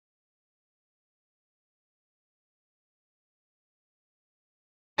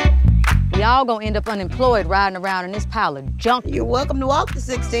Y'all gonna end up unemployed riding around in this pile of junk. You're welcome to walk the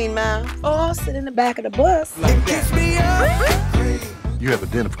 16 miles. Or sit in the back of the bus. You have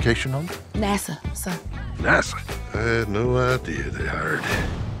identification on it? NASA, sir. NASA? I had no idea they hired.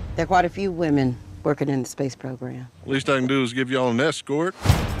 There are quite a few women working in the space program. Least I can do is give y'all an escort.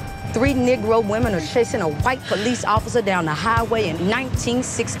 3 Negro women are chasing a white police officer down the highway in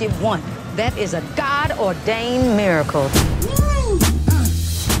 1961. That is a God-ordained miracle.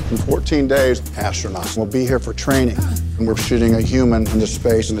 In 14 days, astronauts will be here for training. And we're shooting a human into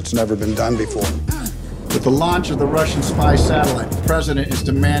space, and it's never been done before. With the launch of the Russian spy satellite, the president is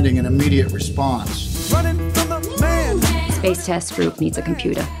demanding an immediate response. Running from the man. Space Test Group needs a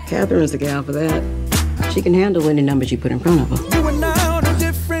computer. Catherine's the gal for that. She can handle any numbers you put in front of her. You and I are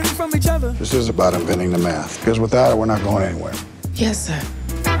different from each other. This is about inventing the math, because without it, we're not going anywhere. Yes, sir.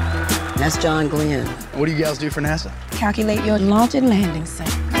 That's John Glenn. What do you guys do for NASA? Calculate your launch and landing site.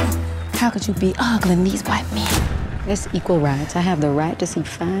 How could you be ogling these white men? It's equal rights. I have the right to see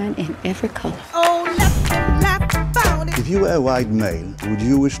fine in every color. Oh, laugh about it. If you were a white male, would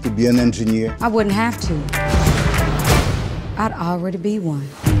you wish to be an engineer? I wouldn't have to. I'd already be one.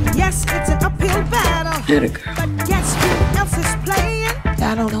 Yes, it's an uphill battle. Hit it, girl. But guess who else is playing?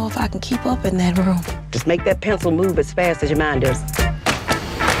 I don't know if I can keep up in that room. Just make that pencil move as fast as your mind does.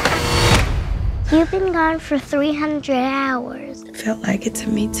 You've been gone for 300 hours. It felt like it to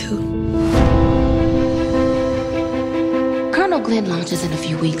me, too. Colonel Glenn launches in a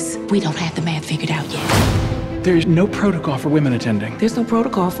few weeks. We don't have the math figured out yet. There's no protocol for women attending. There's no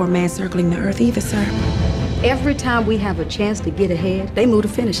protocol for a man circling the Earth either, sir. Every time we have a chance to get ahead, they move the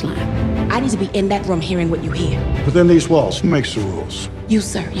finish line. I need to be in that room hearing what you hear. Within these walls, who makes the rules? You,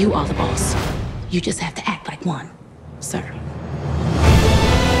 sir. You are the boss. You just have to act like one, sir.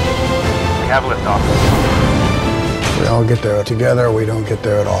 We have liftoff. We all get there together, or we don't get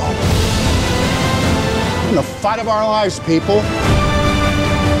there at all. In the fight of our lives, people.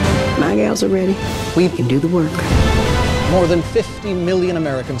 My gals are ready. We can do the work. More than 50 million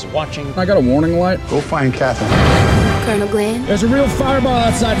Americans watching. I got a warning light. Go find Catherine. Colonel Glenn? There's a real fireball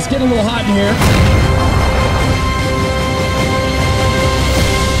outside. It's getting a little hot in here.